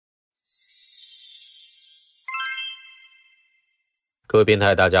各位变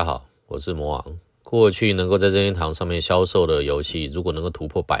态大家好，我是魔王。过去能够在任天堂上面销售的游戏，如果能够突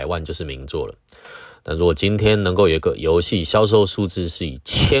破100万就是名作了。但如果今天能够有一个游戏销售数字是以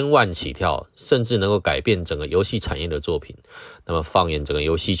1000万起跳，甚至能够改变整个游戏产业的作品，那么放眼整个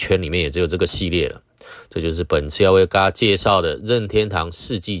游戏圈里面也只有这个系列了。这就是本次要为大家介绍的任天堂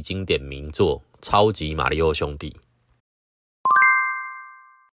世纪经典名作《超级玛利欧兄弟》。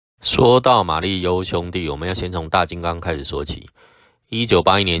说到玛利欧兄弟，我们要先从大金刚开始说起。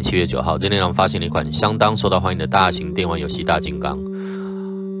1981年7月9号，任天堂发行了一款相当受到欢迎的大型电玩游戏《大金刚》。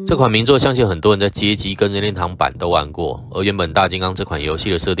这款名作相信很多人在街机跟任天堂版都玩过，而原本大金刚这款游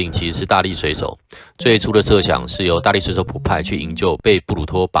戏的设定其实是大力水手，最初的设想是由大力水手普派去营救被布鲁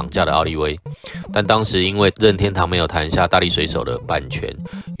托绑架的奥利威，但当时因为任天堂没有谈下大力水手的版权，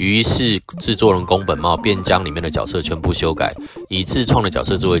于是制作人宫本茂便将里面的角色全部修改，以自创的角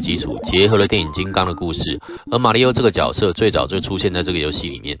色作为基础，结合了电影金刚的故事，而马里欧这个角色最早就出现在这个游戏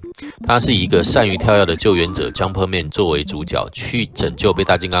里面，他是以一个善于跳跃的救援者 Jumperman 作为主角，去拯救被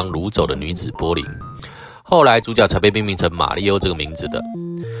大金刚掳走的女子波琳，后来主角才被命名成马里欧这个名字的。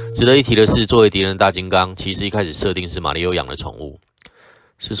值得一提的是，作为敌人的大金刚，其实一开始设定是马里欧养的宠物。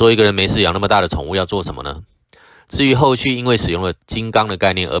是说一个人没事养那么大的宠物要做什么呢？至于后续因为使用了金刚的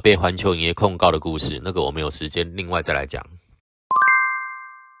概念而被环球影业控告的故事，那个我们有时间另外再来讲。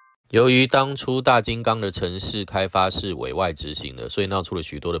由于当初大金刚的程式开发是委外执行的，所以闹出了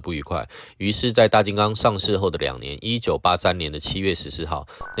许多的不愉快。于是在大金刚上市后的2年，1983年的7月14号，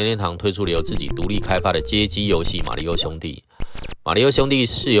任天堂推出了由自己独立开发的街机游戏《马里欧兄弟》。马里欧兄弟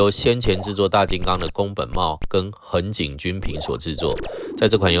是由先前制作大金刚的宫本茂跟横井军平所制作。在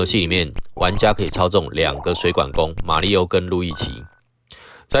这款游戏里面，玩家可以操纵2个水管工马里欧跟路易奇。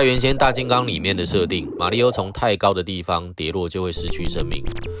在原先大金刚里面的设定，马里欧从太高的地方跌落就会失去生命。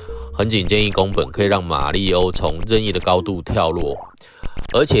横井建议宫本可以让马里欧从任意的高度跳落，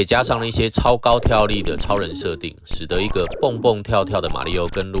而且加上了一些超高跳力的超人设定，使得一个蹦蹦跳跳的马里欧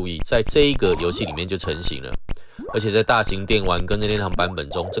跟路易在这一个游戏里面就成型了。而且在大型电玩跟任天堂版本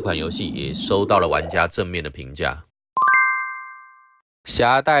中，这款游戏也收到了玩家正面的评价。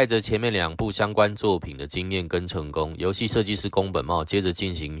携带着前面2部相关作品的经验跟成功，游戏设计师宫本茂接着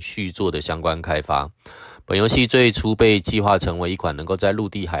进行续作的相关开发。本游戏最初被计划成为一款能够在陆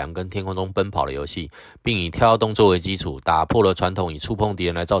地、海洋跟天空中奔跑的游戏，并以跳动作为基础，打破了传统以触碰敌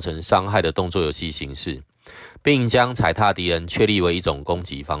人来造成伤害的动作游戏形式，并将踩踏敌人确立为一种攻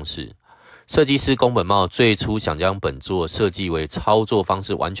击方式。设计师宫本茂最初想将本作设计为操作方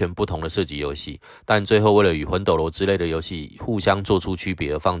式完全不同的射击游戏，但最后为了与魂斗罗之类的游戏互相做出区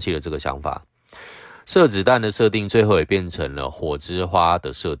别而放弃了这个想法。射子弹的设定最后也变成了火之花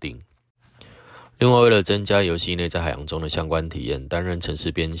的设定。另外，为了增加游戏内在海洋中的相关体验，担任程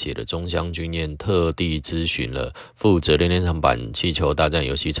式编写的中乡君彦特地咨询了负责任天堂版气球大战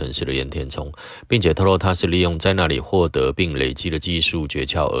游戏程式的岩田聪，并且透露他是利用在那里获得并累积的技术诀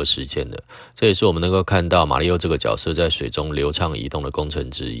窍而实现的。这也是我们能够看到马里欧这个角色在水中流畅移动的功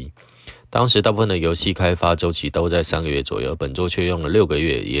臣之一。当时大部分的游戏开发周期都在3个月左右，本作却用了6个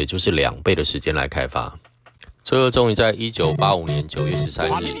月，也就是2倍的时间来开发。最后终于在1985年9月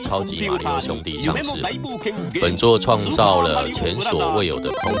13日，超级玛利欧兄弟上市。本作创造了前所未有的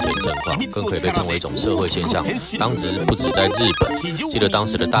空前盛况，更可以被称为一种社会现象。当时不止在日本，记得当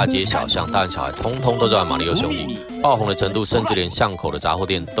时的大街小巷，大人小孩通通都在玩马里欧兄弟，爆红的程度甚至连巷口的杂货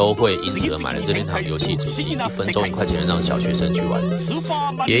店都会因此而买了任天堂游戏主机，1分钟1块钱的让小学生去玩。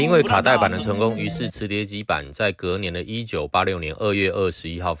也因为卡带版的成功，于是磁碟机版在隔年的1986年2月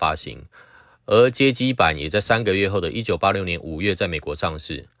21号发行。而街机版也在3个月后的1986年5月在美国上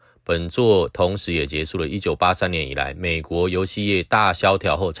市。本作同时也结束了1983年以来美国游戏业大萧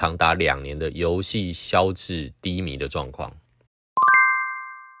条后长达2年的游戏销至低迷的状况。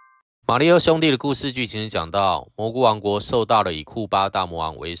马里欧兄弟的故事剧情讲到，蘑菇王国受到了以库巴大魔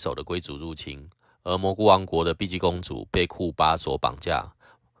王为首的贵族入侵，而蘑菇王国的碧姬公主被库巴所绑架。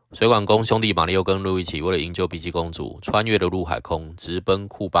水管工兄弟马里欧跟路易奇为了营救碧姬公主，穿越了陆海空，直奔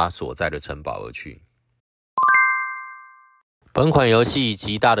库巴所在的城堡而去。本款游戏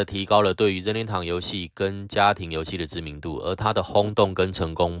极大的提高了对于任天堂游戏跟家庭游戏的知名度，而它的轰动跟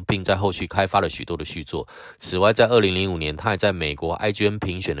成功，并在后续开发了许多的续作。此外，在2005年，它也在美国 IGN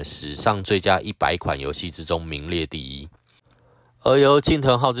评选的史上最佳100款游戏之中名列第一。而由近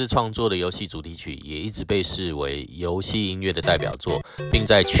藤浩之创作的游戏主题曲也一直被视为游戏音乐的代表作，并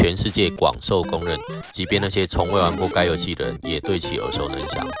在全世界广受公认，即便那些从未玩过该游戏的人也对其耳熟能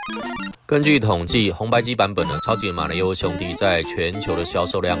详。根据统计，红白机版本的超级玛利欧兄弟在全球的销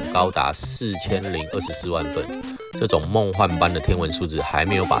售量高达4024万份，这种梦幻般的天文数字还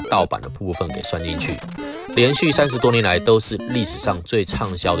没有把盗版的部分给算进去。连续30多年来都是历史上最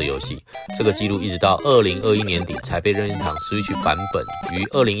畅销的游戏。这个纪录一直到2021年底才被任天堂 Switch 版本于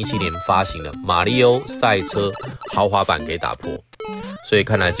2017年发行的马里欧赛车豪华版给打破。所以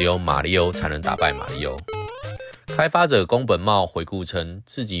看来只有马里欧才能打败马里欧。开发者宫本茂回顾称，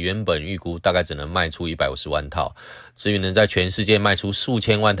自己原本预估大概只能卖出150万套，至于能在全世界卖出数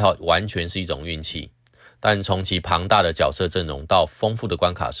千万套，完全是一种运气。但从其庞大的角色阵容到丰富的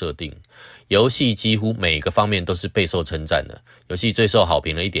关卡设定，游戏几乎每个方面都是备受称赞的。游戏最受好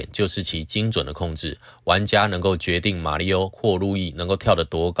评的一点就是其精准的控制，玩家能够决定马里欧或路易能够跳得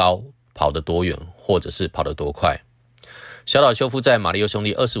多高、跑得多远，或者是跑得多快。小岛秀夫在马里欧兄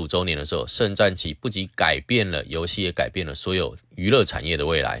弟25周年的时候盛赞其不仅改变了游戏，也改变了所有娱乐产业的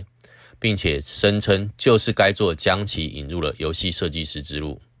未来，并且声称就是该做将其引入了游戏设计师之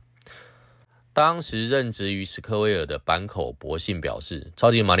路。当时任职于史克威尔的坂口博信表示，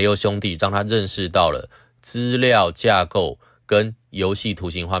超级马里欧兄弟让他认识到了资料架构跟游戏图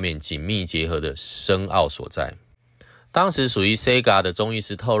形画面紧密结合的深奥所在。当时属于 Sega 的中医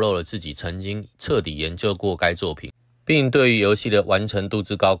师透露了自己曾经彻底研究过该作品，并对于游戏的完成度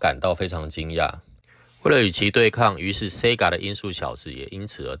之高感到非常惊讶。为了与其对抗，于是 Sega 的音速小子也因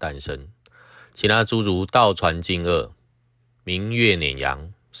此而诞生。其他诸如道传敬二、明月碾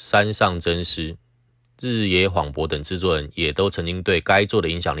阳、山上真司、日野晃博等制作人也都曾经对该作的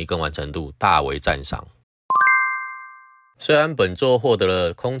影响力跟完成度大为赞赏。虽然本作获得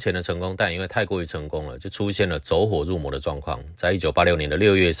了空前的成功，但因为太过于成功了，就出现了走火入魔的状况。在1986年的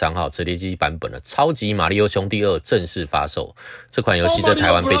6月3号，磁碟机版本的《超级玛利欧兄弟2》正式发售。这款游戏在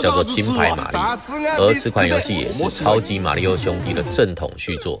台湾被叫做金牌玛丽，而此款游戏也是《超级玛利欧兄弟》的正统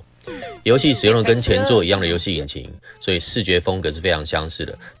续作。游戏使用了跟前作一样的游戏引擎，所以视觉风格是非常相似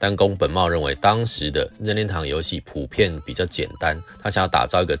的。但宫本茂认为，当时的任天堂游戏普遍比较简单，他想要打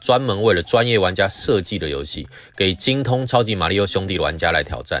造一个专门为了专业玩家设计的游戏，给精通超级马里欧兄弟的玩家来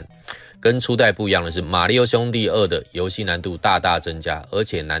挑战。跟初代不一样的是，马里欧兄弟2的游戏难度大大增加，而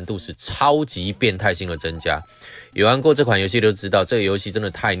且难度是超级变态性的增加。有玩过这款游戏都知道，这个游戏真的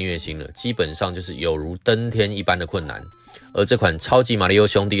太虐心了，基本上就是有如登天一般的困难。而这款超级马里欧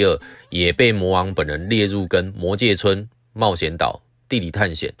兄弟2也被魔王本人列入跟魔界村、冒险岛、地理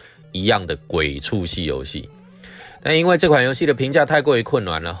探险一样的鬼畜系游戏。但因为这款游戏的评价太过于困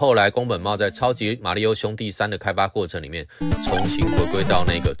难了，后来宫本茂在超级马里欧兄弟3的开发过程里面重新回归到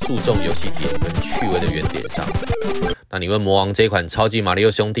那个注重游戏体验跟趣味的原点上。那你问魔王这款超级马里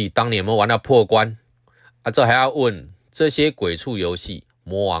欧兄弟当年有没有玩到破关啊？这还要问，这些鬼畜游戏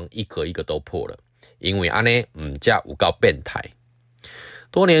魔王一个一个都破了，因为这样不叫有够变态。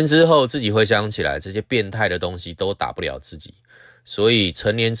多年之后自己回想起来，这些变态的东西都打不了自己，所以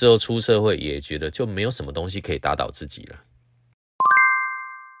成年之后出社会也觉得就没有什么东西可以打倒自己了。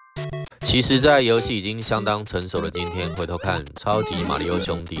其实在游戏已经相当成熟的今天，回头看超级马里欧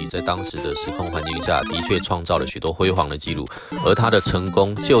兄弟在当时的时空环境下的确创造了许多辉煌的记录，而它的成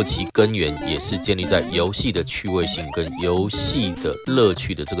功就其根源也是建立在游戏的趣味性跟游戏的乐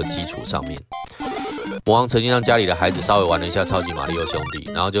趣的这个基础上面。魔王曾经让家里的孩子稍微玩了一下超级马里欧兄弟，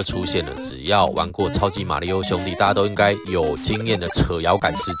然后就出现了只要玩过超级马里欧兄弟大家都应该有经验的扯摇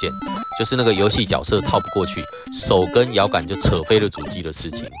杆事件，就是那个游戏角色套不过去，手跟摇杆就扯飞了主机的事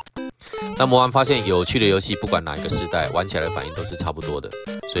情。那魔王发现有趣的游戏不管哪一个时代玩起来的反应都是差不多的，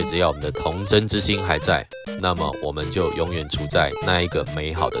所以只要我们的童真之心还在，那么我们就永远处在那一个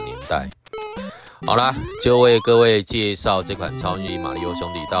美好的年代。好啦，就为各位介绍这款超级马里欧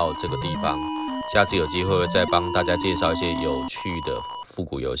兄弟到这个地方，下次有机会会再帮大家介绍一些有趣的复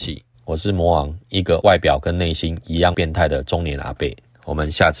古游戏。我是魔王，一个外表跟内心一样变态的中年阿伯，我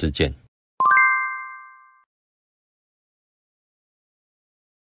们下次见。